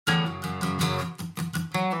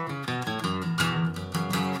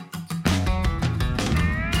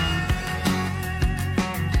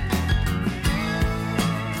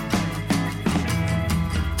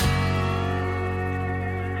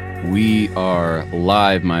are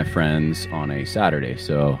live, my friends, on a Saturday,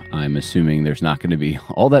 so I'm assuming there's not going to be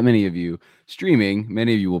all that many of you streaming.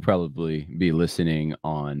 Many of you will probably be listening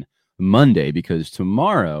on Monday because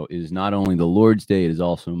tomorrow is not only the Lord's Day, it is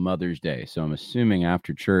also Mother's Day. So I'm assuming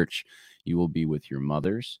after church, you will be with your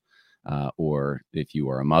mothers, or if you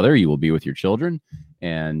are a mother, you will be with your children,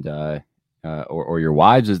 and or your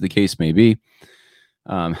wives, as the case may be.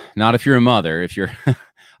 Not if you're a mother. If you're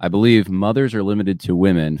I believe mothers are limited to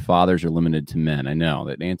women, fathers are limited to men. I know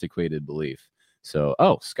that antiquated belief. So,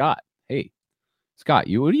 Scott. Hey, Scott,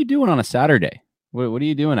 what are you doing on a Saturday? What are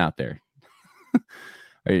you doing out there?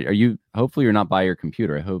 are you? Hopefully, you're not by your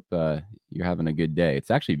computer. I hope you're having a good day. It's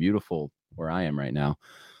actually beautiful where I am right now,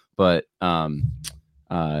 but I'm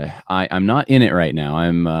not in it right now.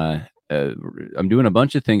 I'm doing a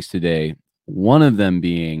bunch of things today. One of them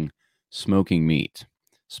being smoking meat.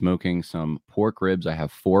 Smoking some pork ribs. I have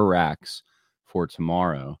 4 racks for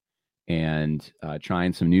tomorrow, and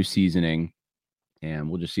trying some new seasoning, and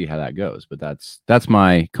we'll just see how that goes. But that's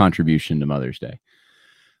my contribution to Mother's Day.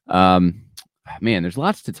 Man, there's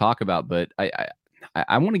lots to talk about, but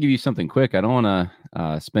I want to give you something quick. I don't want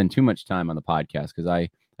to spend too much time on the podcast because I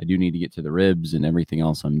do need to get to the ribs and everything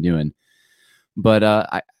else I'm doing.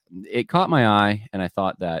 But it caught my eye, and I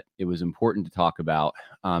thought that it was important to talk about.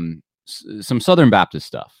 Some Southern Baptist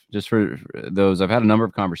stuff, just for those. I've had a number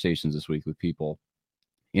of conversations this week with people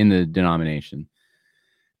in the denomination,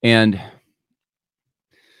 and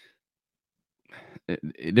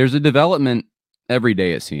there's a development every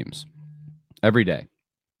day, it seems. Every day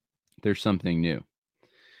there's something new,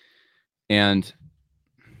 and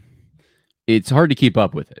it's hard to keep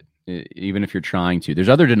up with it, even if you're trying to. There's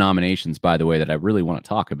other denominations, by the way, that I really want to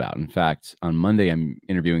talk about. In fact, on Monday, I'm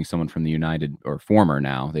interviewing someone from the United, or former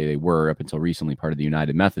now. They were up until recently part of the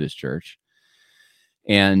United Methodist Church.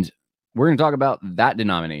 And we're going to talk about that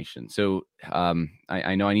denomination. So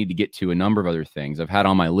I know I need to get to a number of other things. I've had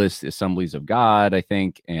on my list Assemblies of God, I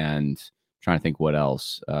think, and trying to think what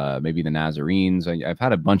else. Maybe the Nazarenes. I've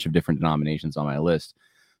had a bunch of different denominations on my list.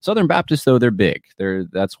 Southern Baptists, though, they're big.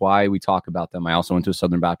 That's why we talk about them. I also went to a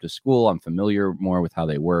Southern Baptist school. I'm familiar more with how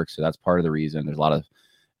they work, so that's part of the reason. There's a lot of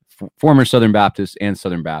former Southern Baptists and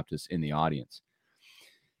Southern Baptists in the audience.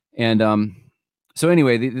 And so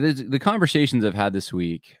anyway, the conversations I've had this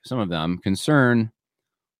week, some of them concern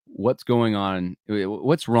what's going on,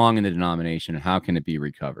 what's wrong in the denomination, and how can it be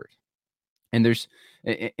recovered.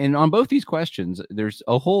 And on both these questions, there's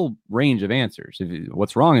a whole range of answers.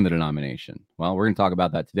 What's wrong in the denomination? Well, we're going to talk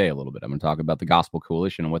about that today a little bit. I'm going to talk about the Gospel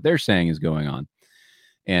Coalition and what they're saying is going on.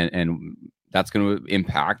 And that's going to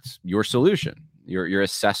impact your solution, your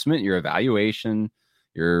assessment, your evaluation,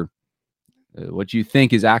 what you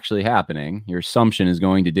think is actually happening. Your assumption is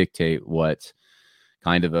going to dictate what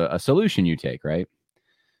kind of a solution you take, right?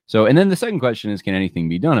 So, and then the second question is, can anything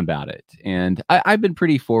be done about it? And I've been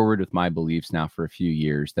pretty forward with my beliefs now for a few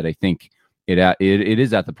years that I think it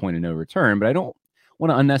is at the point of no return, but I don't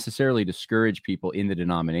want to unnecessarily discourage people in the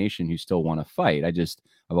denomination who still want to fight.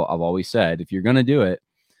 I've always said, if you're going to do it,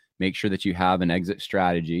 make sure that you have an exit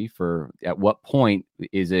strategy for at what point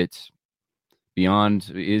is it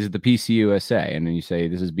beyond, is it the PCUSA? And then you say,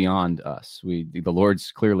 this is beyond us. The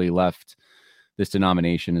Lord's clearly left this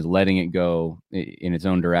denomination, is letting it go in its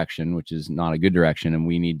own direction, which is not a good direction. And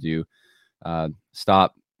we need to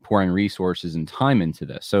stop pouring resources and time into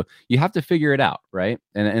this. So you have to figure it out, right?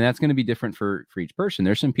 And that's going to be different for each person.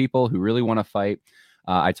 There's some people who really want to fight.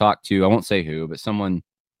 I talked to, I won't say who, but someone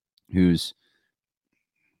who's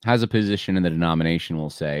has a position in the denomination, will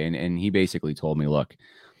say, and he basically told me, look,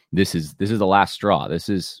 this is the last straw. This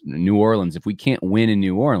is New Orleans. If we can't win in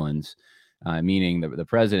New Orleans, meaning the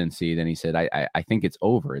presidency, then he said, I think it's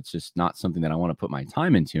over. It's just not something that I want to put my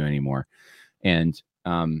time into anymore. And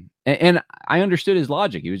I understood his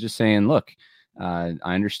logic. He was just saying, look, I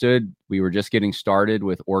understood we were just getting started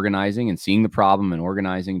with organizing and seeing the problem and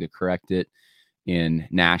organizing to correct it in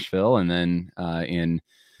Nashville. And then in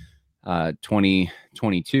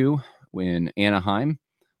 2022, in Anaheim,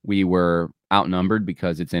 we were outnumbered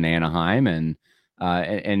because it's in Anaheim, and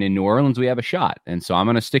in New Orleans, we have a shot. And so I'm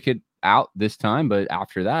going to stick it out this time, but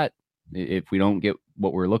after that, if we don't get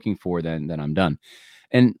what we're looking for, then I'm done.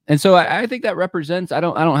 And so I think that represents, I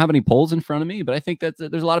don't have any polls in front of me, but I think that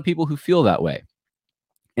there's a lot of people who feel that way.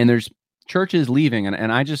 And there's churches leaving,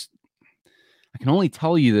 and I can only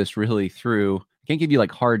tell you this really through, I can't give you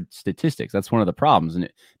like hard statistics. That's one of the problems.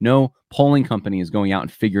 And no polling company is going out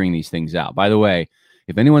and figuring these things out. By the way,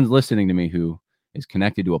 if anyone's listening to me who is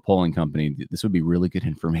connected to a polling company, this would be really good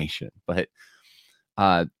information. But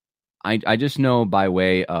I just know by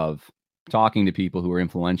way of talking to people who are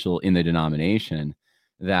influential in the denomination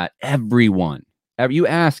that you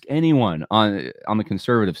ask anyone on the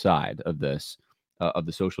conservative side of this, of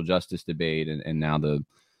the social justice debate, and now the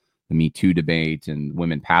Me Too debate and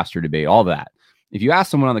women pastor debate, all that. If you ask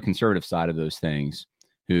someone on the conservative side of those things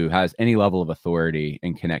who has any level of authority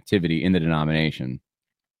and connectivity in the denomination,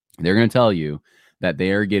 they're going to tell you that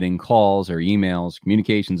they are getting calls or emails,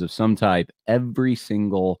 communications of some type every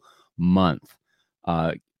single month,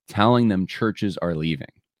 telling them churches are leaving.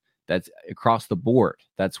 That's across the board.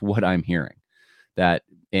 That's what I'm hearing. That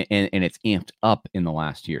and it's amped up in the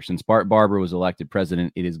last year. Since Bart Barber was elected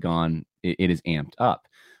president, it is gone. It is amped up.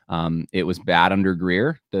 It was bad under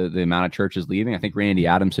Greer, the amount of churches leaving. I think Randy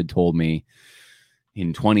Adams had told me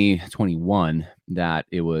in 2021 that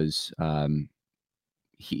it was,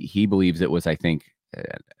 he believes it was, I think,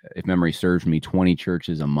 if memory serves me, 20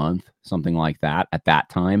 churches a month, something like that at that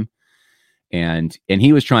time. And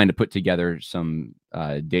he was trying to put together some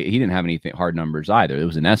data. He didn't have anything hard numbers either. It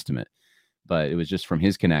was an estimate, but it was just from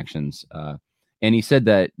his connections. And he said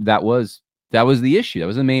that was the issue. That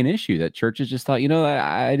was the main issue, that churches just thought,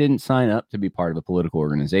 I didn't sign up to be part of a political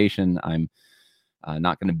organization. I'm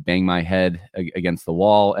not going to bang my head against the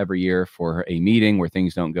wall every year for a meeting where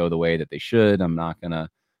things don't go the way that they should. I'm not going to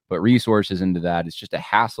put resources into that. It's just a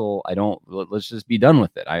hassle. Let's just be done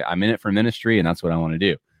with it. I'm in it for ministry, and that's what I want to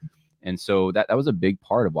do. And so that was a big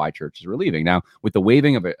part of why churches were leaving. Now, with the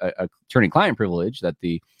waiving of a attorney-client privilege that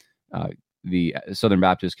the Southern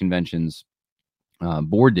Baptist Convention's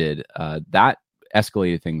board did, that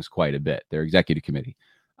escalated things quite a bit. Their executive committee,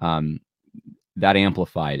 that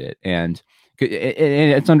amplified it, and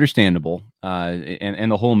it's understandable.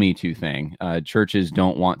 And the whole Me Too thing, churches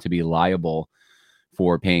don't want to be liable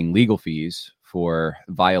for paying legal fees for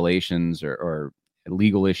violations or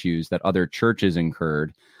legal issues that other churches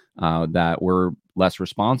incurred that were less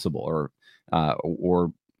responsible,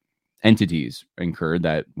 or entities incurred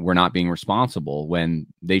that were not being responsible when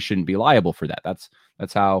they shouldn't be liable for that. That's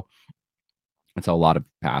how a lot of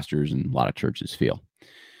pastors and a lot of churches feel.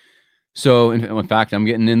 So in fact, I'm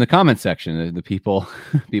getting in the comment section. The people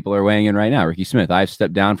are weighing in right now. Ricky Smith, I've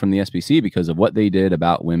stepped down from the SBC because of what they did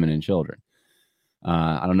about women and children.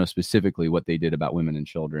 I don't know specifically what they did about women and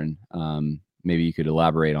children. Maybe you could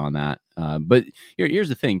elaborate on that. But here's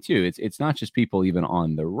the thing too. It's not just people even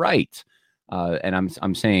on the right. And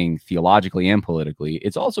I'm saying theologically and politically,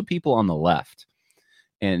 it's also people on the left.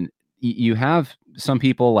 And you have some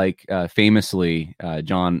people like famously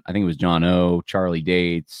John, I think it was John O, Charlie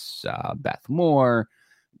Dates, Beth Moore,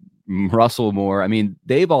 Russell Moore. I mean,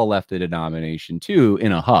 they've all left the denomination too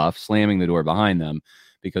in a huff, slamming the door behind them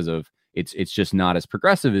because of it's just not as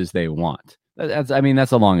progressive as they want. That's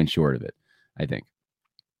the long and short of it, I think.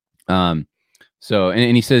 So,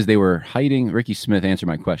 and he says they were hiding, Ricky Smith answered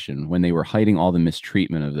my question, when they were hiding all the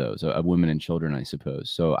mistreatment of those, of women and children, I suppose.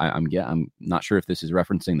 So I'm not sure if this is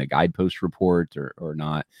referencing the Guidepost report or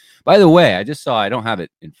not. By the way, I just saw, I don't have it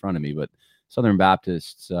in front of me, but Southern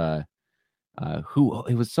Baptists, it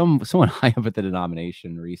was someone high up at the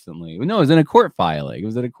denomination recently. No, it was in a court filing.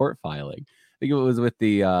 I think it was with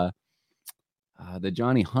the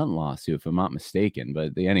Johnny Hunt lawsuit, if I'm not mistaken.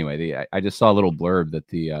 But I just saw a little blurb that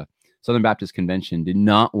the Southern Baptist Convention did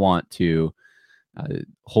not want to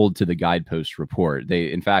hold to the Guidepost report.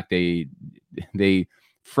 They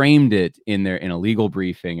framed it in a legal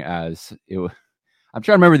briefing as it. I'm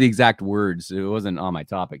trying to remember the exact words. It wasn't on my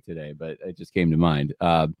topic today, but it just came to mind.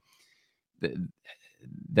 That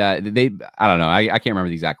they, I don't know. I can't remember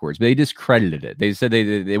the exact words, but they discredited it. They said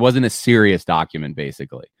it wasn't a serious document,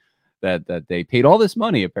 basically. That they paid all this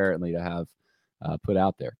money apparently to have put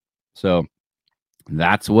out there. So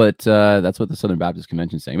that's what the Southern Baptist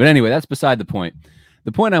Convention is saying. But anyway, that's beside the point.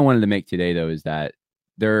 The point I wanted to make today, though, is that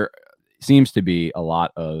there seems to be a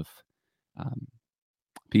lot of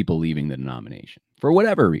people leaving the denomination for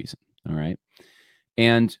whatever reason. All right,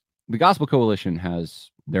 and the Gospel Coalition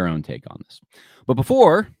has their own take on this. But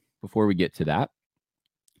before we get to that,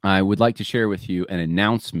 I would like to share with you an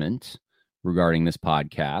announcement regarding this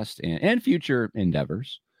podcast and future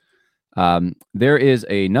endeavors. There is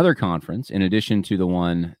another conference in addition to the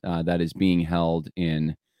one that is being held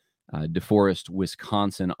in DeForest,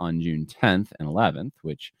 Wisconsin on June 10th and 11th,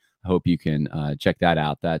 which I hope you can check that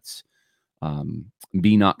out. That's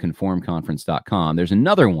benotconformconference.com. There's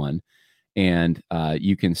another one, and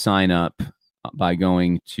you can sign up by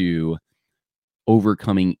going to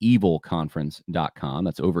overcomingevilconference.com.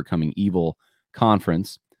 That's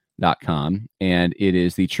overcomingevilconference.com, and it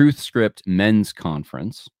is the Truth Script Men's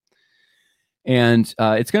Conference. And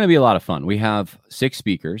it's going to be a lot of fun. We have 6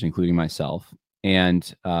 speakers, including myself.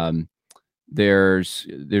 And There's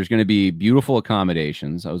going to be beautiful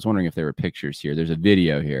accommodations. I was wondering if there were pictures here. There's a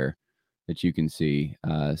video here that you can see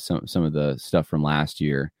some of the stuff from last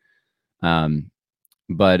year.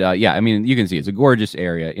 But yeah, I mean, you can see it's a gorgeous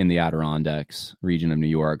area in the Adirondacks region of New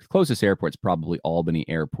York. The closest airport's probably Albany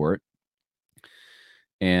Airport.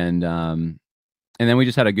 And then we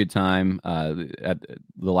just had a good time. At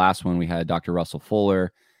the last one, we had Dr. Russell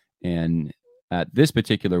Fuller. And at this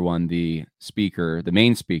particular one, the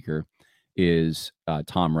main speaker, is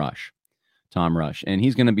Tom Rush. And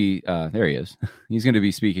he's going to be, there he is. He's going to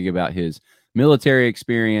be speaking about his military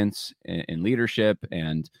experience and leadership.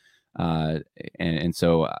 And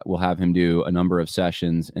so we'll have him do a number of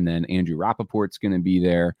sessions. And then Andrew Rappaport's going to be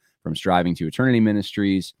there from Striving to Eternity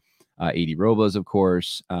Ministries. A.D. Robles, of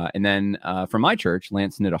course. And then from my church,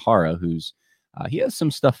 Lance Nidahara, he has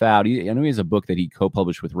some stuff out. I know he has a book that he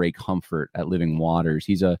co-published with Ray Comfort at Living Waters.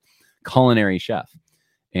 He's a culinary chef.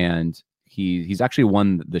 And he's actually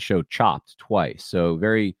won the show Chopped twice. So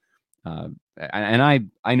very, and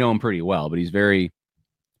I know him pretty well, but he's very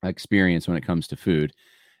experienced when it comes to food.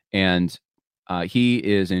 And he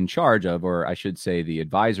is in charge of, or I should say, the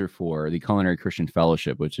advisor for the Culinary Christian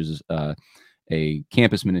Fellowship, which is a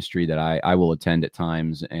campus ministry that I will attend at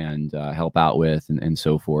times and help out with and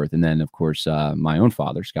so forth. And then, of course, my own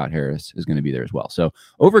father, Scott Harris, is going to be there as well. So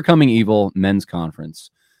Overcoming Evil Men's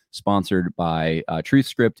Conference, sponsored by Truth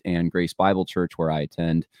Script and Grace Bible Church, where I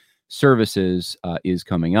attend services, is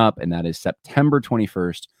coming up. And that is September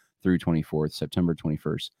 21st through 24th, September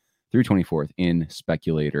 21st through 24th in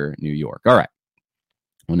Speculator, New York. All right.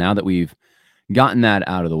 Well, now that we've gotten that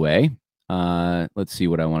out of the way, let's see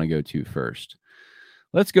what I want to go to first.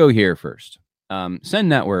 Let's go here first. Send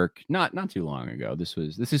Network, not too long ago. This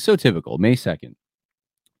is so typical. May 2nd,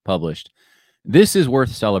 published. This is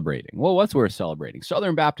worth celebrating. Well, what's worth celebrating?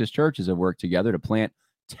 Southern Baptist churches have worked together to plant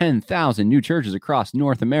 10,000 new churches across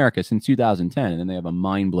North America since 2010. And then they have a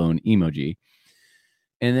mind-blown emoji.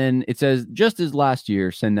 And then it says, just as last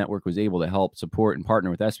year, Send Network was able to help support and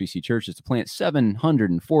partner with SBC churches to plant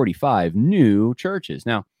 745 new churches.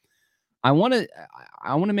 Now, I want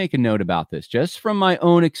to make a note about this just from my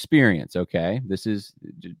own experience. Okay, this is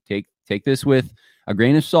take this with a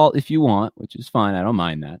grain of salt if you want, which is fine. I don't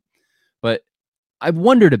mind that. But I've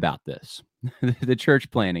wondered about this, the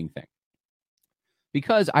church planning thing,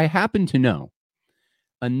 because I happen to know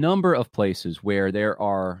a number of places where there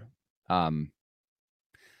are,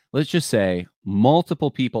 let's just say,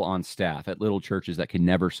 multiple people on staff at little churches that can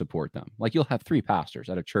never support them. Like you'll have 3 pastors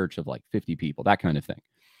at a church of like 50 people, that kind of thing.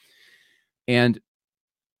 And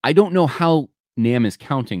I don't know how NAM is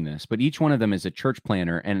counting this, but each one of them is a church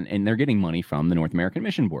planner, and they're getting money from the North American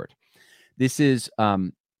Mission Board. This is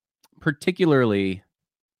particularly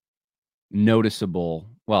noticeable.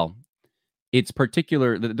 Well, it's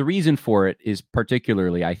particular. The reason for it is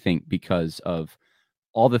particularly, I think, because of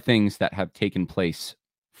all the things that have taken place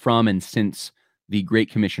from and since the Great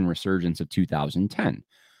Commission resurgence of 2010.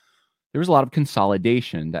 There was a lot of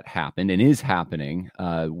consolidation that happened and is happening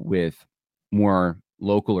with more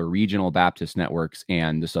local or regional Baptist networks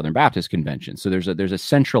and the Southern Baptist Convention. So there's a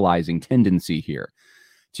centralizing tendency here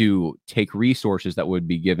to take resources that would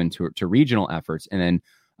be given to regional efforts and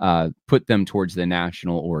then put them towards the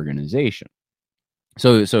national organization.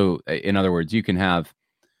 So in other words, you can have,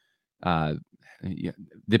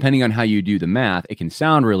 depending on how you do the math, it can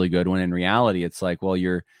sound really good when in reality it's like, well,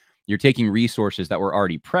 you're taking resources that were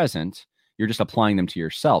already present, you're just applying them to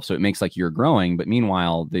yourself. So it makes like you're growing, but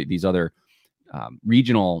meanwhile, these other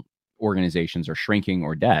regional organizations are shrinking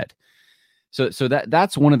or dead. So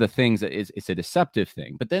that's one of the things that it's a deceptive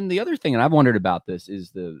thing. But then the other thing, and I've wondered about this,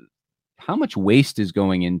 is how much waste is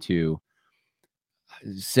going into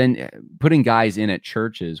putting guys in at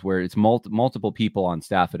churches where it's multiple people on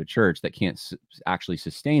staff at a church that can't actually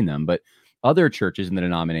sustain them. But other churches in the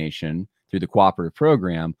denomination through the cooperative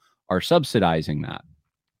program are subsidizing that.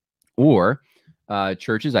 Or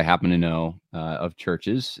churches, I happen to know of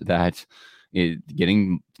churches that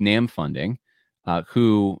getting NAM funding,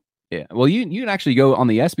 you can actually go on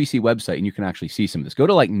the SBC website and you can actually see some of this. Go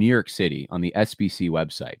to like New York City on the SBC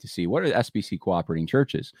website to see what are the SBC cooperating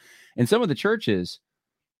churches. And some of the churches,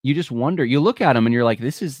 you just wonder, you look at them and you're like,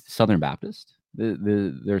 this is Southern Baptist.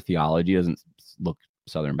 Their theology doesn't look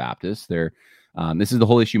Southern Baptist. This is the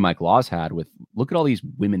whole issue Mike Laws had with, look at all these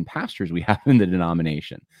women pastors we have in the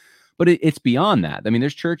denomination. But it's beyond that. I mean,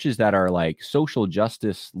 there's churches that are like social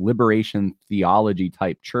justice, liberation theology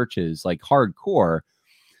type churches, like hardcore,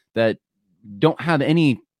 that don't have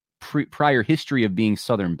any prior history of being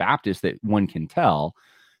Southern Baptist that one can tell,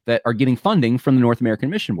 that are getting funding from the North American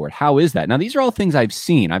Mission Board. How is that? Now, these are all things I've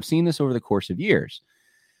seen. I've seen this over the course of years.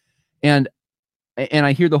 And And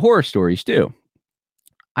I hear the horror stories too.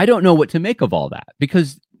 I don't know what to make of all that,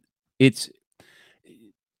 because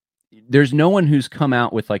there's no one who's come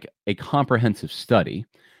out with like a comprehensive study.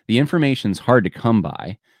 The information's hard to come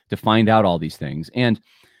by to find out all these things. And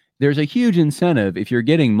there's a huge incentive, if you're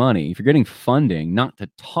getting money, if you're getting funding, not to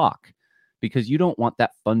talk, because you don't want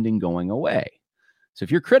that funding going away. So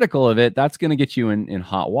if you're critical of it, that's going to get you in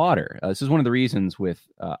hot water. This is one of the reasons with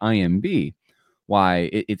IMB why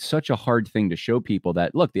it's such a hard thing to show people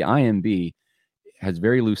that, look, the IMB has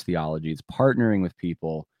very loose theology. It's partnering with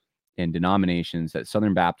people and denominations that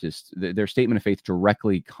Southern Baptists, their statement of faith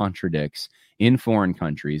directly contradicts in foreign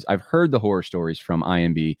countries. I've heard the horror stories from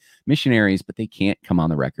IMB missionaries, but they can't come on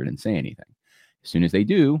the record and say anything. As soon as they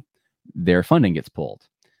do, their funding gets pulled.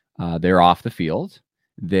 They're off the field.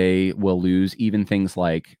 They will lose even things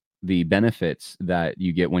like the benefits that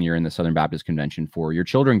you get when you're in the Southern Baptist Convention for your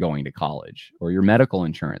children going to college or your medical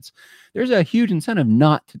insurance. There's a huge incentive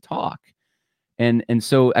not to talk. And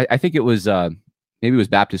so I think it was maybe it was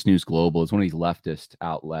Baptist News Global. It's one of these leftist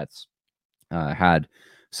outlets, had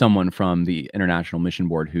someone from the International Mission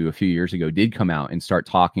Board who a few years ago did come out and start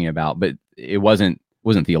talking about, but it wasn't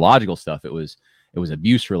theological stuff. It was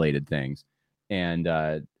abuse related things. And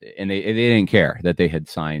they didn't care that they had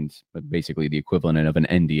signed basically the equivalent of an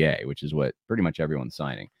NDA, which is what pretty much everyone's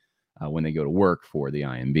signing when they go to work for the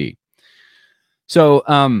IMB. So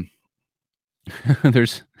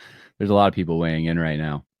there's a lot of people weighing in right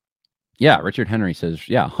now. Yeah, Richard Henry says,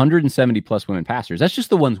 170 plus women pastors. That's just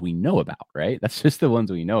the ones we know about, right? That's just the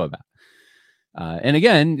ones we know about. And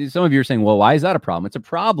again, some of you are saying, well, why is that a problem? It's a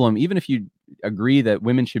problem even if you agree that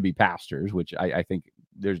women should be pastors, which I think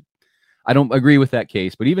I don't agree with that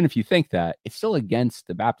case, but even if you think that, it's still against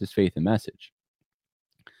the Baptist faith and message.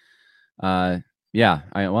 I'm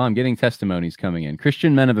getting testimonies coming in.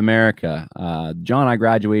 Christian Men of America. John, I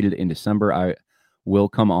graduated in December. I will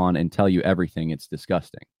come on and tell you everything. It's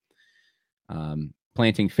disgusting.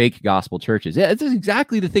 Planting fake gospel churches. Yeah, this is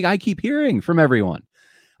exactly the thing I keep hearing from everyone.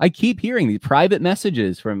 I keep hearing these private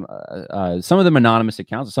messages from some of them anonymous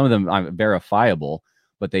accounts. Some of them are verifiable,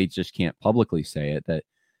 but they just can't publicly say it, that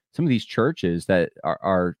some of these churches that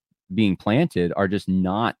are being planted are just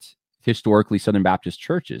not historically Southern Baptist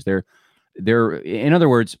churches. They're in other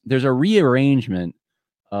words, there's a rearrangement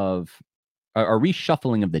of a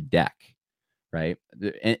reshuffling of the deck, right?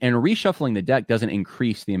 And reshuffling the deck doesn't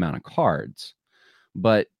increase the amount of cards,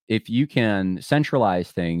 but if you can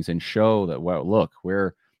centralize things and show that, well, look,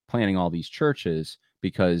 we're planting all these churches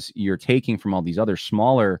because you're taking from all these other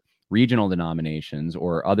smaller regional denominations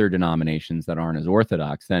or other denominations that aren't as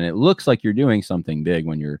orthodox, then it looks like you're doing something big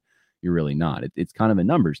when you're really not. It's kind of a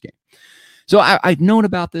numbers game. So I've known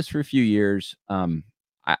about this for a few years.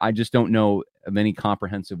 I just don't know of any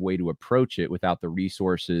comprehensive way to approach it without the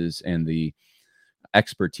resources and the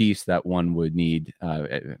expertise that one would need,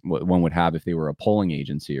 one would have if they were a polling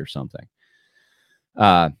agency or something.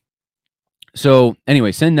 So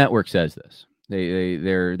anyway, Send Network says this.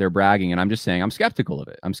 They're bragging, and I'm just saying I'm skeptical of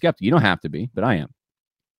it. I'm skeptical. You don't have to be, but I am.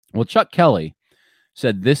 Well, Chuck Kelly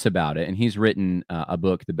said this about it, and he's written a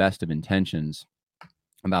book, The Best of Intentions,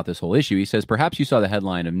 about this whole issue. He says, perhaps you saw the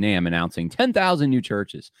headline of NAM announcing 10,000 new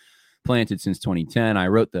churches planted since 2010. I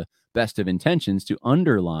wrote The Best of Intentions to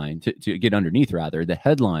underline, to get underneath, rather, the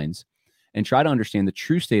headlines and try to understand the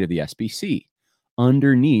true state of the SBC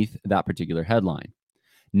underneath that particular headline.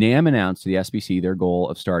 NAM announced to the SBC their goal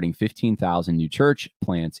of starting 15,000 new church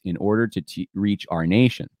plants in order to reach our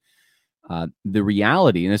nation. The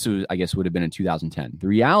reality, and this was, I guess, would have been in 2010. The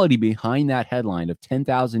reality behind that headline of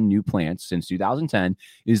 10,000 new plants since 2010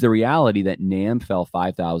 is the reality that NAM fell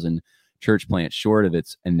 5,000 church plants short of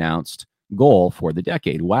its announced goal for the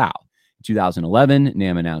decade. Wow. In 2011,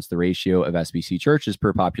 NAM announced the ratio of SBC churches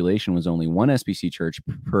per population was only one SBC church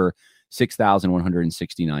per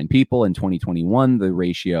 6,169 people. In 2021, the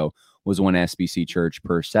ratio was one SBC church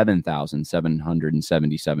per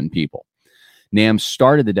 7,777 people. NAM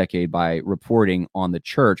started the decade by reporting on the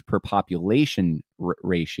church per population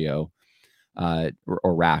ratio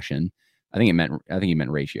or ration. I think he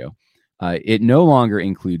meant ratio. It no longer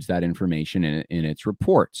includes that information in its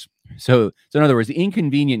reports. So in other words, the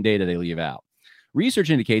inconvenient data they leave out. Research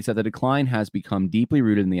indicates that the decline has become deeply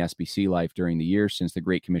rooted in the SBC life during the years since the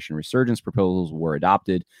Great Commission resurgence proposals were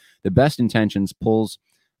adopted. The Best Intentions pulls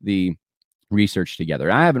the research together.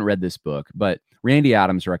 I haven't read this book, but Randy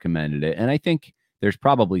Adams recommended it, and I think there's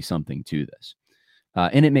probably something to this.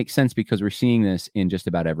 And it makes sense because we're seeing this in just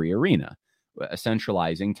about every arena, a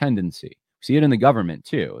centralizing tendency. We see it in the government,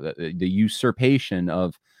 too, the usurpation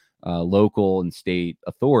of local and state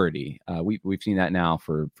authority. We've seen that now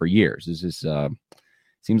for years. This is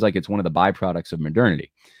Seems like it's one of the byproducts of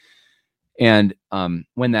modernity. And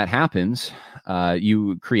when that happens,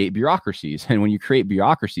 you create bureaucracies. And when you create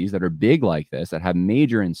bureaucracies that are big like this, that have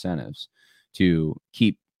major incentives to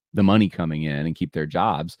keep the money coming in and keep their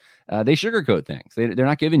jobs, they sugarcoat things. They're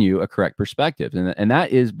not giving you a correct perspective. And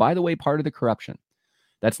that is, by the way, part of the corruption.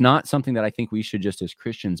 That's not something that I think we should just as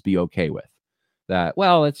Christians be okay with. That,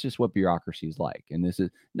 well, it's just what bureaucracy is like. And this is,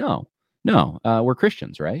 no, we're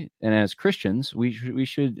Christians, right? And as Christians, we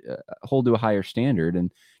should hold to a higher standard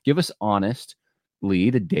and give us honestly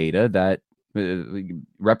the data that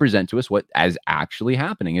represent to us what is actually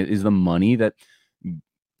happening. Is the money that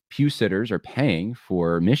pew sitters are paying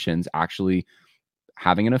for missions actually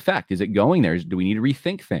having an effect? Is it going there? Do we need to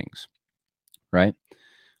rethink things? Right?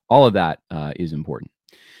 All of that is important.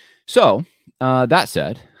 So that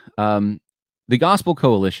said, the Gospel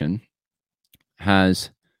Coalition has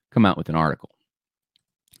come out with an article.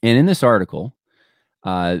 And in this article,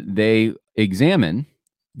 they examine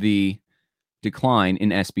the decline in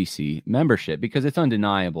SBC membership because it's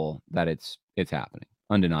undeniable that it's happening.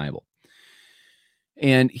 Undeniable.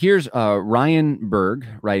 And here's Ryan Berg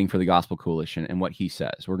writing for the Gospel Coalition and what he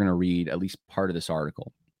says. We're going to read at least part of this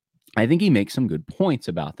article. I think he makes some good points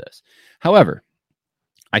about this. However,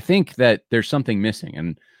 I think that there's something missing,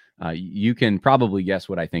 and you can probably guess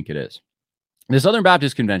what I think it is. The Southern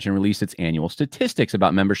Baptist Convention released its annual statistics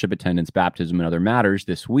about membership attendance, baptism, and other matters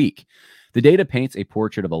this week. The data paints a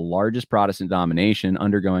portrait of the largest Protestant denomination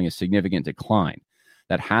undergoing a significant decline.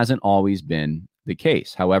 That hasn't always been the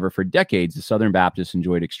case. However, for decades, the Southern Baptists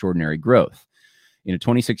enjoyed extraordinary growth. In a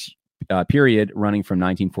 26 period running from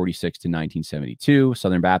 1946 to 1972,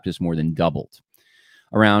 Southern Baptists more than doubled.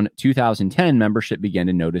 Around 2010, membership began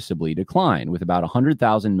to noticeably decline, with about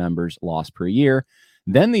 100,000 members lost per year.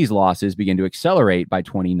 Then these losses began to accelerate by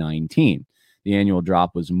 2019. The annual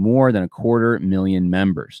drop was more than 250,000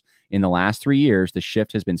 members. In the last 3 years, the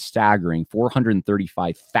shift has been staggering: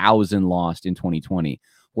 435,000 lost in 2020,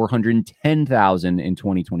 410,000 in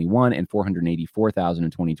 2021, and 484,000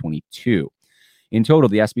 in 2022. In total,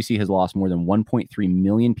 the SBC has lost more than 1.3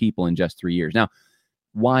 million people in just 3 years. Now,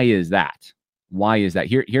 why is that? Why is that?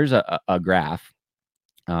 Here's a graph.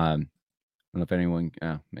 I don't know if anyone,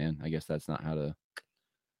 I guess that's not how to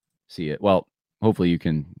see it. Well, hopefully you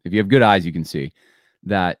can, if you have good eyes, you can see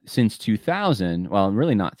that since 2000, well,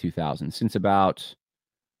 really not 2000, since about,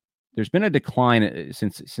 there's been a decline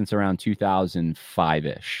since around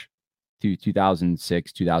 2005-ish, to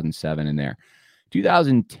 2006, 2007 in there.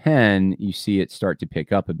 2010, you see it start to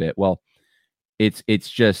pick up a bit. Well, it's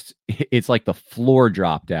like the floor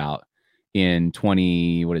dropped out in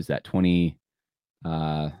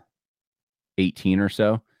 2018 or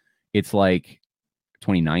so. It's like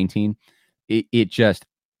 2019. It just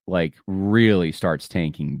like really starts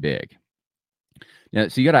tanking big. Now,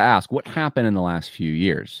 so you got to ask, what happened in the last few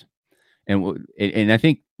years? And I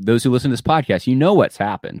think those who listen to this podcast, you know what's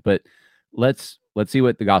happened, but let's see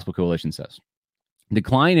what the Gospel Coalition says.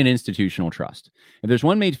 Decline in institutional trust. If there's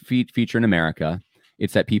one main feature in America,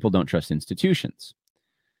 it's that people don't trust institutions.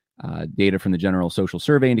 Data from the General Social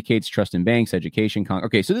Survey indicates trust in banks, education.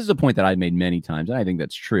 Okay, so this is a point that I've made many times, and I think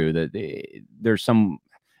that's true, that there's some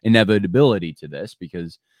inevitability to this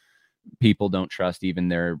because people don't trust even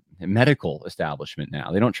their medical establishment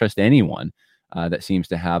now. They don't trust anyone that seems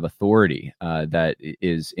to have authority, that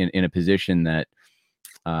is in a position that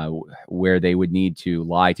where they would need to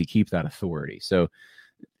lie to keep that authority. So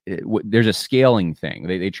there's a scaling thing.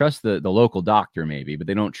 They trust the local doctor maybe, but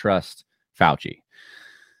they don't trust Fauci.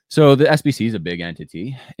 So the SBC is a big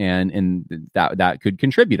entity, and that could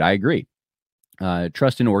contribute. I agree.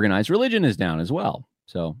 Trust in organized religion is down as well.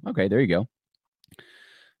 So, okay, there you go.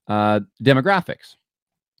 Demographics.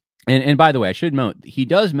 And by the way, I should note, he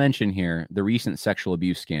does mention here the recent sexual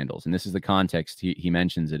abuse scandals, and this is the context he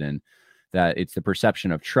mentions it in, that it's the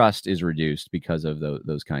perception of trust is reduced because of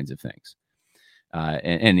those kinds of things.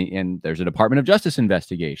 And there's a Department of Justice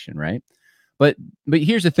investigation, right? But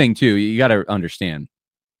here's the thing, too. You got to understand,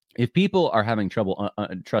 if people are having trouble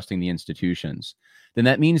trusting the institutions, then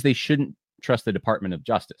that means they shouldn't trust the Department of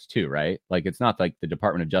Justice too, right? Like, it's not like the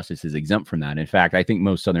Department of Justice is exempt from that. In fact, I think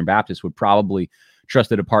most Southern Baptists would probably trust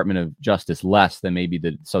the Department of Justice less than maybe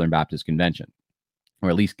the Southern Baptist Convention, or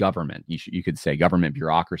at least government. You could say government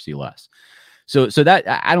bureaucracy less. So that,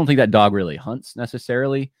 I don't think that dog really hunts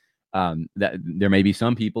necessarily. That there may be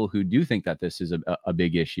some people who do think that this is a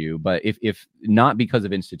big issue, but if not because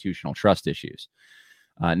of institutional trust issues.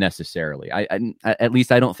 Necessarily. I at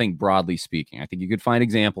least I don't think, broadly speaking. I think you could find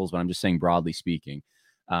examples, but I'm just saying broadly speaking.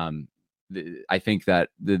 I think that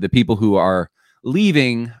the people who are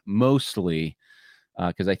leaving mostly,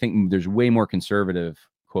 because I think there's way more conservative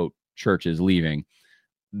quote churches leaving,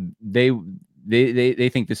 they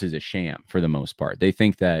think this is a sham for the most part. They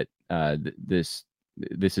think that this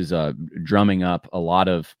is drumming up a lot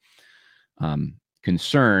of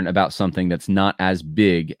concern about something that's not as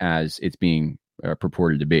big as it's being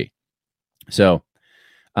purported to be. So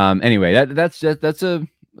anyway, that's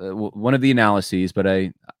one of the analyses, but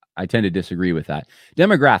I tend to disagree with that.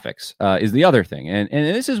 Demographics is the other thing, and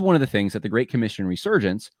this is one of the things that the Great Commission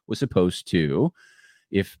Resurgence was supposed to,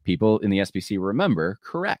 if people in the SBC remember,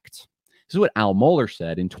 correct. This is what Al Mohler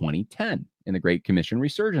said in 2010 in the Great Commission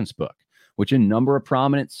Resurgence book, which a number of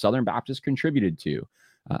prominent Southern Baptists contributed to.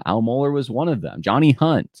 Al Mohler was one of them. Johnny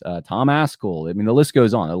Hunt, Tom Askell. I mean, the list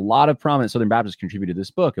goes on. A lot of prominent Southern Baptists contributed to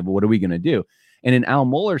this book of what are we going to do? And in Al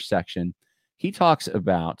Mohler's section, he talks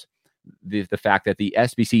about the fact that the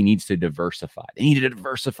SBC needs to diversify. They need to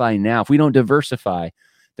diversify now. If we don't diversify,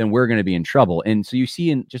 then we're going to be in trouble. And so you see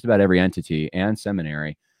in just about every entity and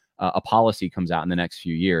seminary, a policy comes out in the next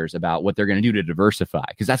few years about what they're going to do to diversify,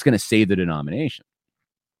 because that's going to save the denomination.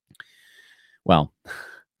 Well,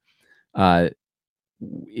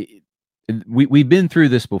 we've been through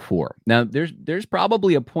this before. Now, there's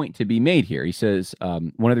probably a point to be made here. He says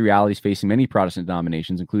one of the realities facing many Protestant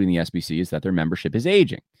denominations, including the SBC, is that their membership is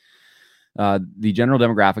aging. The general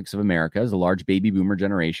demographics of America, as a large baby boomer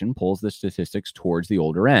generation, pulls the statistics towards the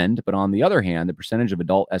older end. But on the other hand, the percentage of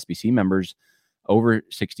adult SBC members over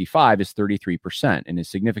 65 is 33% and is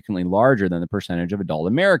significantly larger than the percentage of adult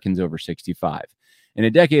Americans over 65. In a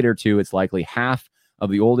decade or two, it's likely half of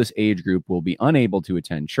the oldest age group will be unable to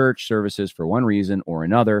attend church services for one reason or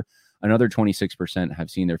another. Another 26% have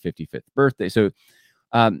seen their 55th birthday. So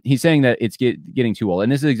he's saying that it's getting too old.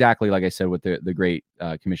 And this is exactly, like I said, what the Great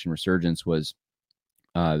Commission Resurgence was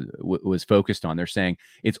focused on. They're saying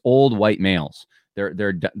it's old white males.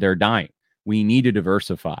 They're dying. We need to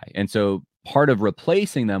diversify. And so part of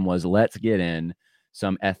replacing them was, let's get in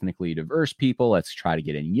some ethnically diverse people. Let's try to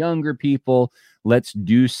get in younger people. Let's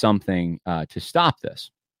do something to stop this.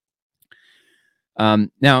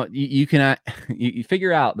 Now you can you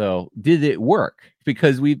figure out, though, did it work?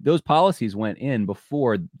 Because those policies went in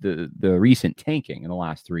before the recent tanking in the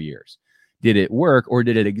last 3 years. Did it work, or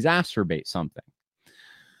did it exacerbate something?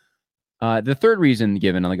 The third reason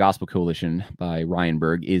given on the Gospel Coalition by Ryan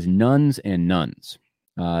Berg is nuns and nuns.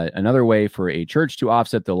 Another way for a church to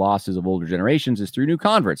offset the losses of older generations is through new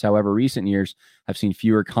converts. However, recent years have seen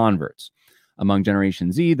fewer converts. Among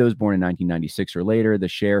Generation Z, those born in 1996 or later, the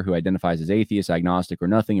share who identifies as atheist, agnostic, or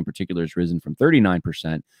nothing in particular has risen from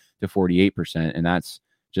 39% to 48%, and that's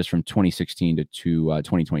just from 2016 to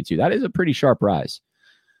 2022. That is a pretty sharp rise.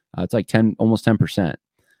 It's like almost 10%.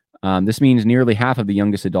 This means nearly half of the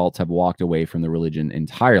youngest adults have walked away from the religion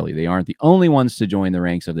entirely. They aren't the only ones to join the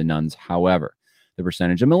ranks of the nuns, however. The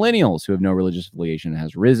percentage of millennials who have no religious affiliation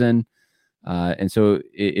has risen. And so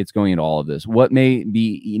it's going into all of this. What may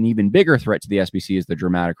be an even bigger threat to the SBC is the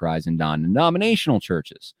dramatic rise in non-denominational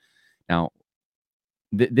churches. Now,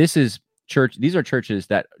 these are churches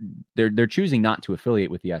that they're choosing not to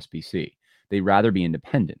affiliate with the SBC. They'd rather be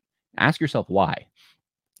independent. Ask yourself why.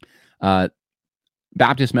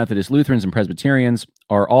 Baptist, Methodist, Lutherans, and Presbyterians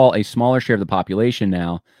are all a smaller share of the population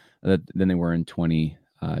now than they were in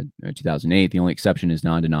 2008. The only exception is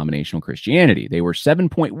non-denominational Christianity. They were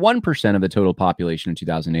 7.1% of the total population in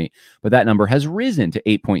 2008, but that number has risen to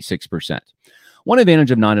 8.6%. One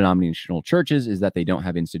advantage of non-denominational churches is that they don't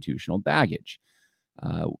have institutional baggage.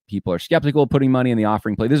 People are skeptical of putting money in the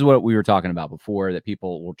offering plate. This is what we were talking about before, that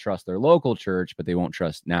people will trust their local church, but they won't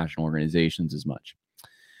trust national organizations as much.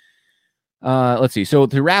 Let's see. So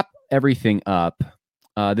to wrap everything up,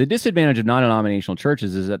 the disadvantage of non-denominational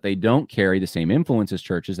churches is that they don't carry the same influence as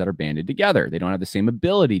churches that are banded together. They don't have the same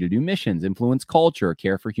ability to do missions, influence culture, or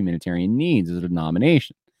care for humanitarian needs as a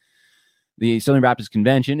denomination. The Southern Baptist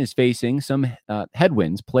Convention is facing some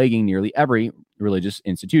headwinds plaguing nearly every religious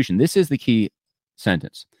institution. This is the key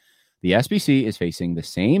sentence. The SBC is facing the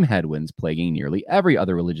same headwinds plaguing nearly every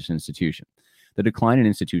other religious institution. The decline in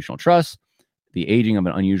institutional trust, the aging of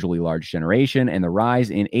an unusually large generation, and the rise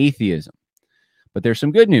in atheism. But there's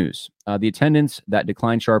some good news. The attendance that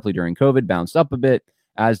declined sharply during COVID bounced up a bit,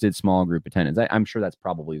 as did small group attendance. I'm sure that's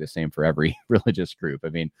probably the same for every religious group. I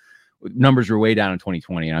mean, numbers were way down in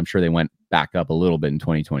 2020, and I'm sure they went back up a little bit in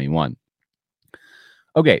 2021.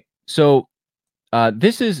 Okay, so it's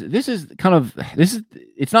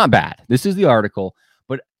not bad. This is the article,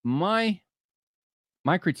 but my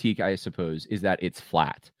critique, I suppose, is that it's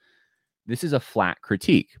flat. This is a flat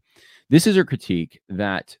critique. This is a critique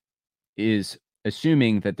that is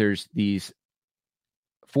assuming that there's these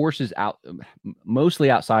forces out, mostly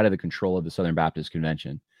outside of the control of the Southern Baptist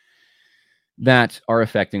Convention, that are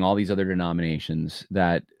affecting all these other denominations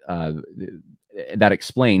that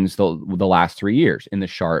explains the last 3 years in the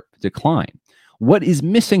sharp decline. What is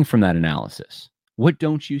missing from that analysis? What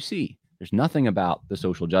don't you see? There's nothing about the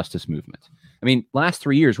social justice movement. I mean, last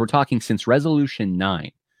 3 years, we're talking since Resolution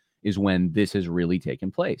 9 is when this has really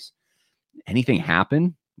taken place. Anything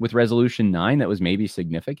happen with Resolution 9 that was maybe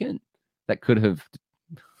significant that could have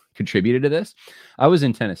contributed to this? I was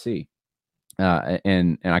in Tennessee,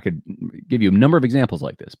 and I could give you a number of examples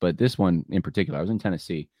like this, but this one in particular, I was in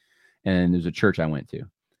Tennessee, and there's a church I went to.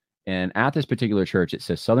 And at this particular church, it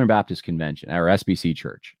says Southern Baptist Convention, or SBC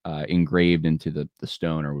Church, engraved into the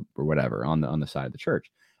stone or whatever on the side of the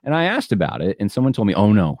church. And I asked about it, and someone told me,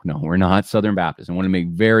 "Oh, no, we're not Southern Baptists." I want to make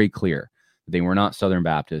very clear that they were not Southern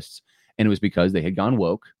Baptists, and it was because they had gone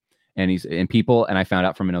woke. And I found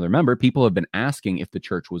out from another member, people have been asking if the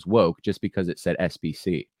church was woke just because it said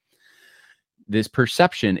SBC. This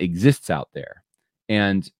perception exists out there,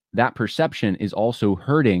 and that perception is also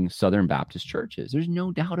hurting Southern Baptist churches. There's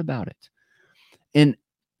no doubt about it. And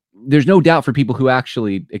there's no doubt for people who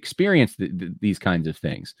actually experience these kinds of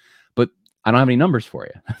things. But I don't have any numbers for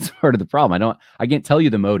you. That's part of the problem. I can't tell you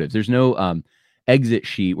the motives. There's no exit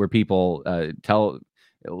sheet where people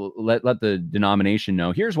let the denomination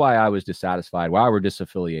know, here's why I was dissatisfied, why we're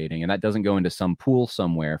disaffiliating. And that doesn't go into some pool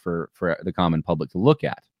somewhere for the common public to look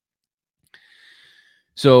at.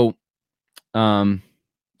 So,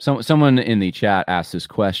 someone in the chat asked this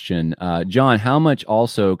question, John, how much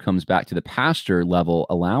also comes back to the pastor level,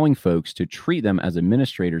 allowing folks to treat them as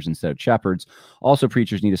administrators instead of shepherds? Also,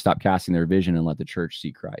 preachers need to stop casting their vision and let the church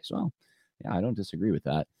see Christ. Well, yeah, I don't disagree with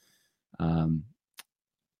that.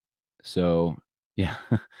 So, yeah,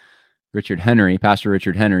 Pastor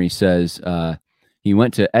Richard Henry says he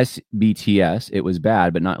went to SBTS. It was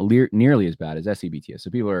bad, but not nearly as bad as SEBTS. So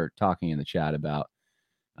people are talking in the chat about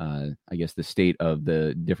I guess the state of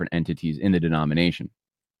the different entities in the denomination.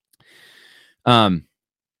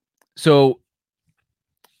 So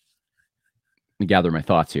let me gather my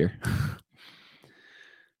thoughts here.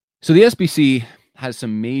 So the SBC has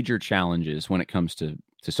some major challenges when it comes to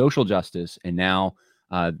social justice. And now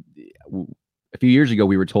a few years ago,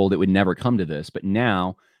 we were told it would never come to this, but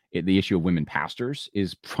now the issue of women pastors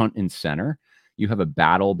is front and center. You have a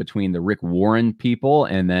battle between the Rick Warren people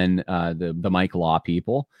and then the Mike Law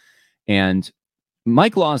people. And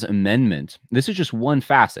Mike Law's amendment, this is just one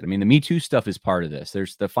facet. I mean, the Me Too stuff is part of this.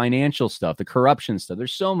 There's the financial stuff, the corruption stuff.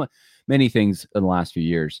 There's so many things in the last few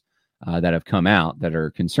years that have come out that are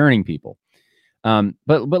concerning people. But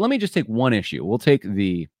let me just take one issue. We'll take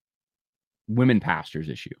the women pastors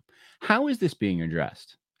issue. How is this being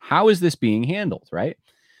addressed? How is this being handled, right?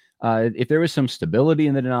 If there was some stability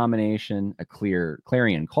in the denomination, a clear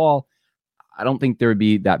clarion call, I don't think there would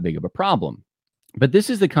be that big of a problem. But this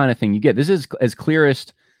is the kind of thing you get. This is as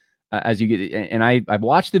clearest as you get. And I've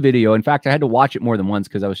watched the video. In fact, I had to watch it more than once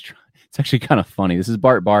because it's actually kind of funny. This is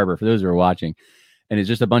Bart Barber, for those who are watching. And it's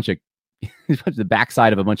just a bunch of the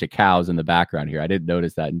backside of a bunch of cows in the background here. I didn't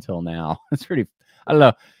notice that until now. It's pretty, I don't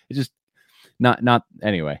know. It's just not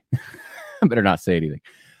anyway. I better not say anything.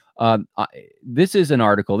 This is an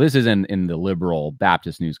article. This is in the Liberal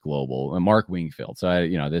Baptist News Global, Mark Wingfield. So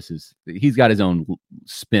he's got his own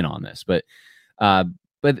spin on this, but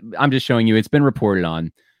I'm just showing you. It's been reported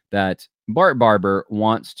on that Bart Barber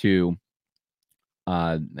wants to.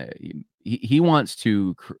 He wants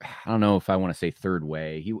to. I don't know if I want to say third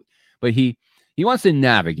way. He wants to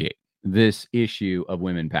navigate this issue of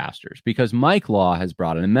women pastors because Mike Law has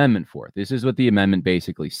brought an amendment forth. This is what the amendment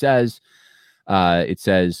basically says. It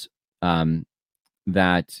says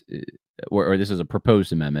that, or this is a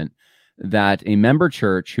proposed amendment, that a member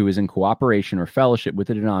church who is in cooperation or fellowship with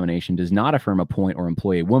the denomination does not affirm, appoint, or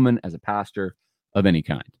employ a woman as a pastor of any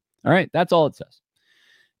kind. All right, that's all it says.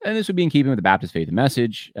 And this would be in keeping with the Baptist faith and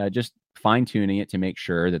message, just fine-tuning it to make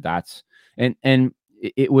sure that that's, and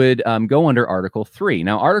it would go under Article 3.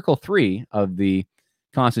 Now, Article 3 of the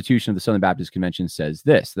Constitution of the Southern Baptist Convention says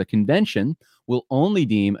this: the convention will only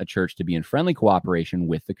deem a church to be in friendly cooperation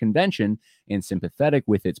with the convention and sympathetic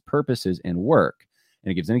with its purposes and work.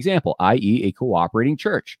 And it gives an example, i.e. a cooperating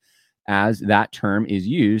church, as that term is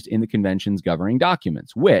used in the convention's governing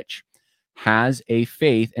documents, which has a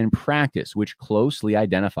faith and practice which closely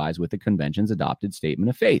identifies with the convention's adopted statement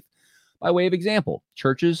of faith. By way of example,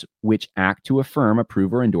 churches which act to affirm,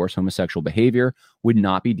 approve, or endorse homosexual behavior would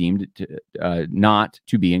not be deemed not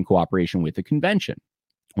to be in cooperation with the convention.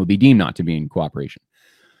 Would be deemed not to be in cooperation.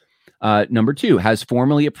 Number 2, has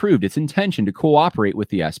formally approved its intention to cooperate with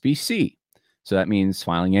the SBC. So that means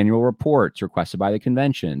filing annual reports requested by the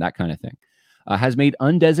convention, that kind of thing. has made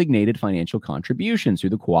undesignated financial contributions through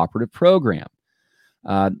the cooperative program,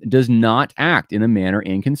 does not act in a manner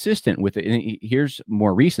inconsistent with it. And here's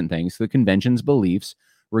more recent things: the convention's beliefs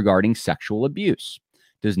regarding sexual abuse,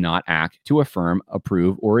 does not act to affirm,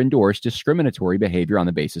 approve, or endorse discriminatory behavior on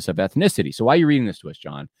the basis of ethnicity. So why are you reading this to us,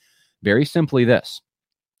 John? Very simply this.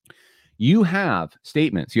 You have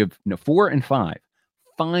statements, you have 4 and 5,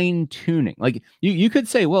 fine-tuning. Like you could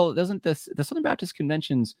say, well, doesn't the Southern Baptist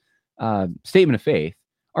Convention's statement of faith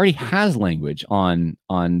already has language on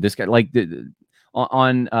this guy, like the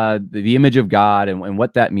image of God and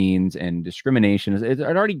what that means and discrimination. It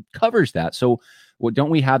already covers that. So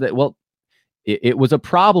don't we have that? Well, it was a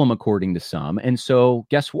problem according to some. And so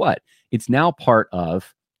guess what? It's now part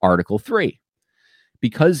of Article 3.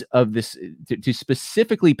 Because of this, to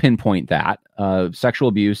specifically pinpoint that sexual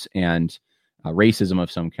abuse and racism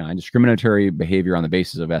of some kind, discriminatory behavior on the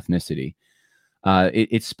basis of ethnicity,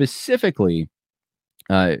 it specifically,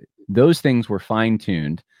 those things were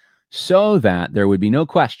fine-tuned so that there would be no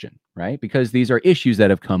question, right? Because these are issues that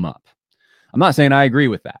have come up. I'm not saying I agree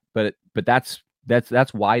with that, but that's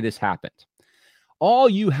why this happened. All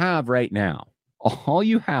you have right now,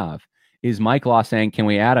 is Mike Law saying, can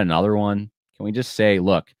we add another one? Can we just say,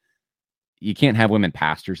 look, you can't have women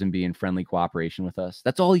pastors and be in friendly cooperation with us?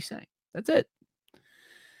 That's all he's saying. That's it.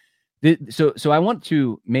 So I want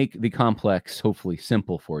to make the complex hopefully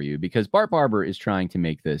simple for you, because Bart Barber is trying to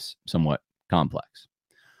make this somewhat complex.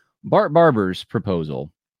 Bart Barber's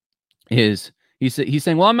proposal is he's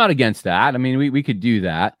saying, well, I'm not against that. I mean, we could do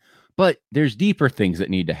that, but there's deeper things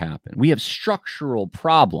that need to happen. We have structural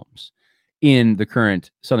problems in the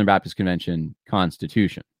current Southern Baptist Convention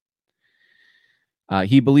Constitution.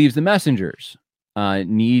 He believes the messengers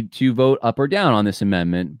need to vote up or down on this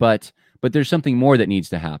amendment, but there's something more that needs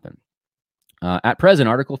to happen. At present,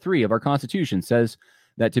 Article 3 of our Constitution says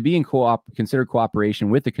that to be in considered cooperation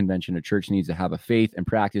with the convention, a church needs to have a faith and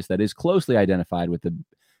practice that is closely identified with the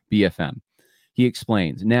BFM. He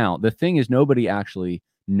explains, now, the thing is, nobody actually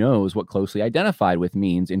knows what closely identified with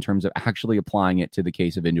means in terms of actually applying it to the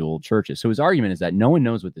case of individual churches. So his argument is that no one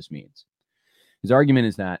knows what this means. His argument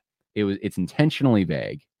is that it's intentionally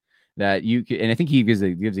vague, that you could, and I think he gives the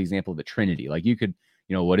example of the Trinity. Like you could,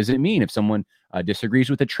 what does it mean if someone disagrees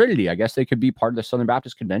with the Trinity? I guess they could be part of the Southern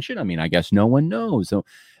Baptist Convention. I mean, I guess no one knows. So,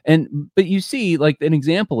 but you see, like an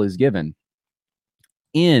example is given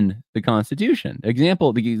in the Constitution. The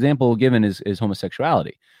example given is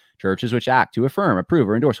homosexuality. Churches which act to affirm, approve,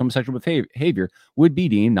 or endorse homosexual behavior would be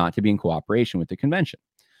deemed not to be in cooperation with the convention.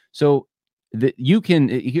 So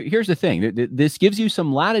here's the thing. This gives you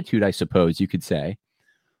some latitude, I suppose you could say,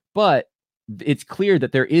 but it's clear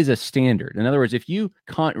that there is a standard. In other words, if you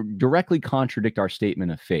directly contradict our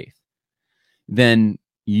statement of faith, then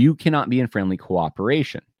you cannot be in friendly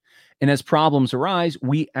cooperation. And as problems arise,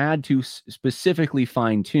 we add to specifically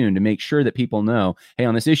fine-tune to make sure that people know, hey,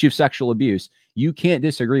 on this issue of sexual abuse, you can't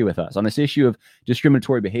disagree with us. On this issue of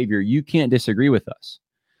discriminatory behavior, you can't disagree with us.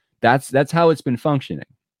 That's how it's been functioning.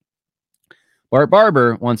 Bart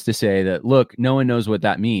Barber wants to say that, look, no one knows what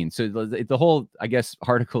that means. So the whole, I guess,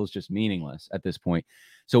 article is just meaningless at this point.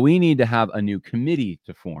 So we need to have a new committee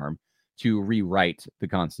to form to rewrite the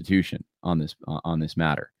Constitution on this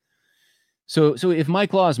matter. So if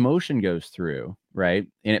Mike Law's motion goes through, right,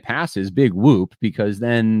 and it passes, big whoop, because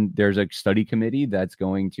then there's a study committee that's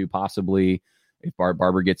going to possibly, if Bart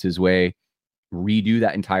Barber gets his way, redo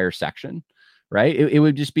that entire section. Right, it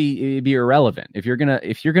would just be irrelevant. If you're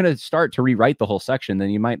gonna start to rewrite the whole section, then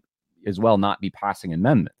you might as well not be passing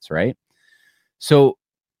amendments, right? So,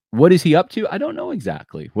 what is he up to? I don't know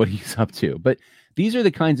exactly what he's up to, but these are the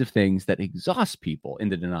kinds of things that exhaust people in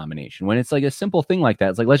the denomination. When it's like a simple thing like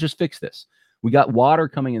that, it's like, let's just fix this. We got water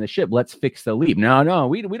coming in the ship. Let's fix the leak. No,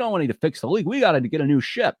 we don't want to fix the leak. We got to get a new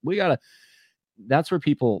ship. That's where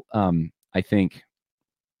people, I think,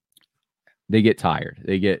 they get tired.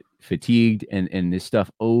 They get fatigued, and this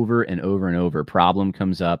stuff over and over and over. Problem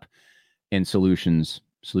comes up, and solutions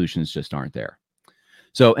just aren't there.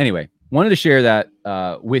 So anyway, wanted to share that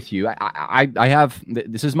with you. I have,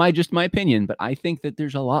 this is just my opinion, but I think that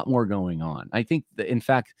there's a lot more going on. I think that, in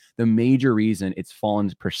fact, the major reason it's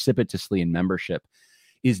fallen precipitously in membership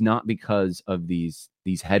is not because of these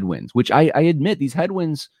headwinds, which I admit these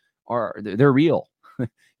headwinds they're real.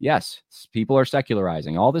 Yes, people are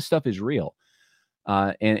secularizing. All this stuff is real.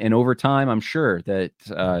 And over time, I'm sure that,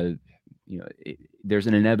 there's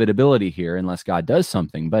an inevitability here unless God does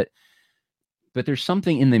something, but there's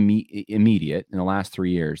something in the immediate in the last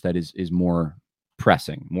 3 years that is more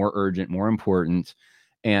pressing, more urgent, more important.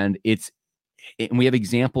 And we have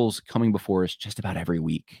examples coming before us just about every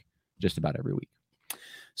week.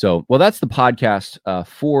 So, well, that's the podcast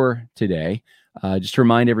for today. Just to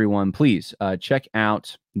remind everyone, please check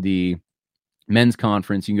out the men's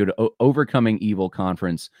conference. You can go to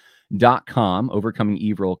overcomingevilconference.com,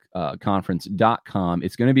 overcomingevilconference.com.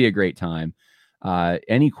 It's going to be a great time.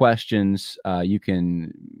 Any questions, you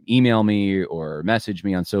can email me or message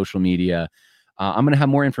me on social media. I'm going to have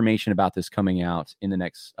more information about this coming out in the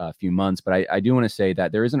next few months, but I do want to say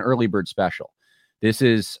that there is an early bird special. This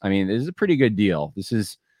is a pretty good deal. This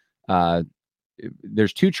is,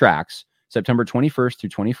 there's 2 tracks, September 21st through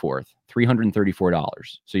 24th,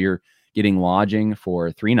 $334. So you're getting lodging for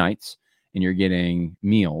 3 nights, and you're getting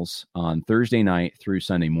meals on Thursday night through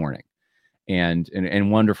Sunday morning, and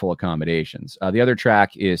wonderful accommodations. The other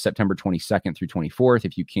track is September 22nd through 24th.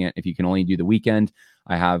 If you can only do the weekend,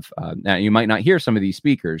 I have, now you might not hear some of these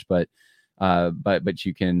speakers, but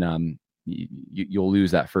you can, you'll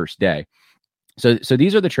lose that first day. So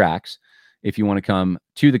these are the tracks if you want to come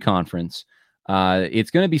to the conference. It's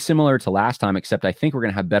going to be similar to last time, except I think we're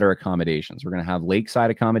going to have better accommodations. We're going to have lakeside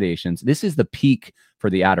accommodations. This is the peak for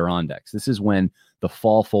the Adirondacks. This is when the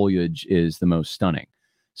fall foliage is the most stunning.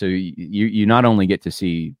 So you not only get to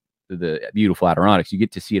see the beautiful Adirondacks, you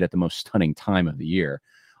get to see it at the most stunning time of the year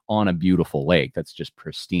on a beautiful lake that's just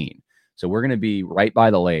pristine. So we're going to be right by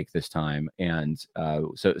the lake this time, and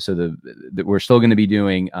so we're still going to be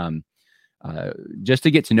doing just to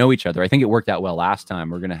get to know each other. I think it worked out well last time.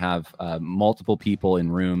 We're going to have multiple people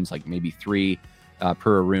in rooms, like maybe 3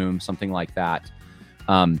 per room, something like that.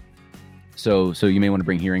 So you may want to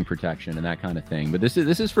bring hearing protection and that kind of thing. But this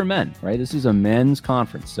is for men, right? This is a men's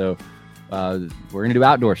conference. So we're going to do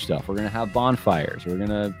outdoor stuff. We're going to have bonfires. We're going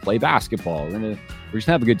to play basketball. We're just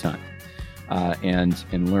have a good time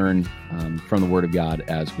and learn from the Word of God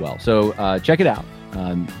as well. So check it out,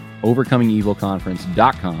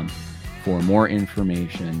 overcomingevilconference.com for more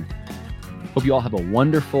information. Hope you all have a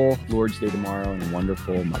wonderful Lord's Day tomorrow and a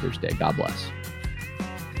wonderful Mother's Day. God bless.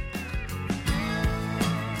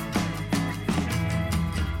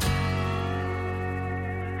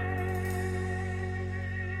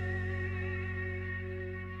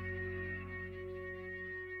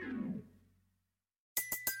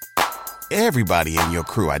 Everybody in your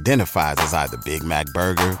crew identifies as either Big Mac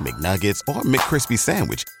Burger, McNuggets, or McCrispy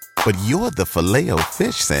Sandwich. But you're the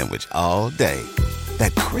Filet-O-Fish Sandwich all day.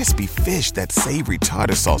 That crispy fish, that savory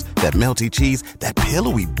tartar sauce, that melty cheese, that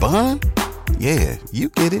pillowy bun. Yeah, you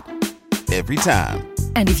get it. Every time.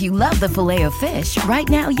 And if you love the Filet-O-Fish, right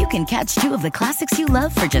now you can catch 2 of the classics you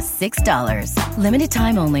love for just $6. Limited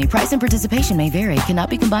time only. Price and participation may vary.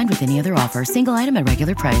 Cannot be combined with any other offer. Single item at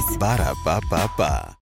regular price. Ba-da-ba-ba-ba.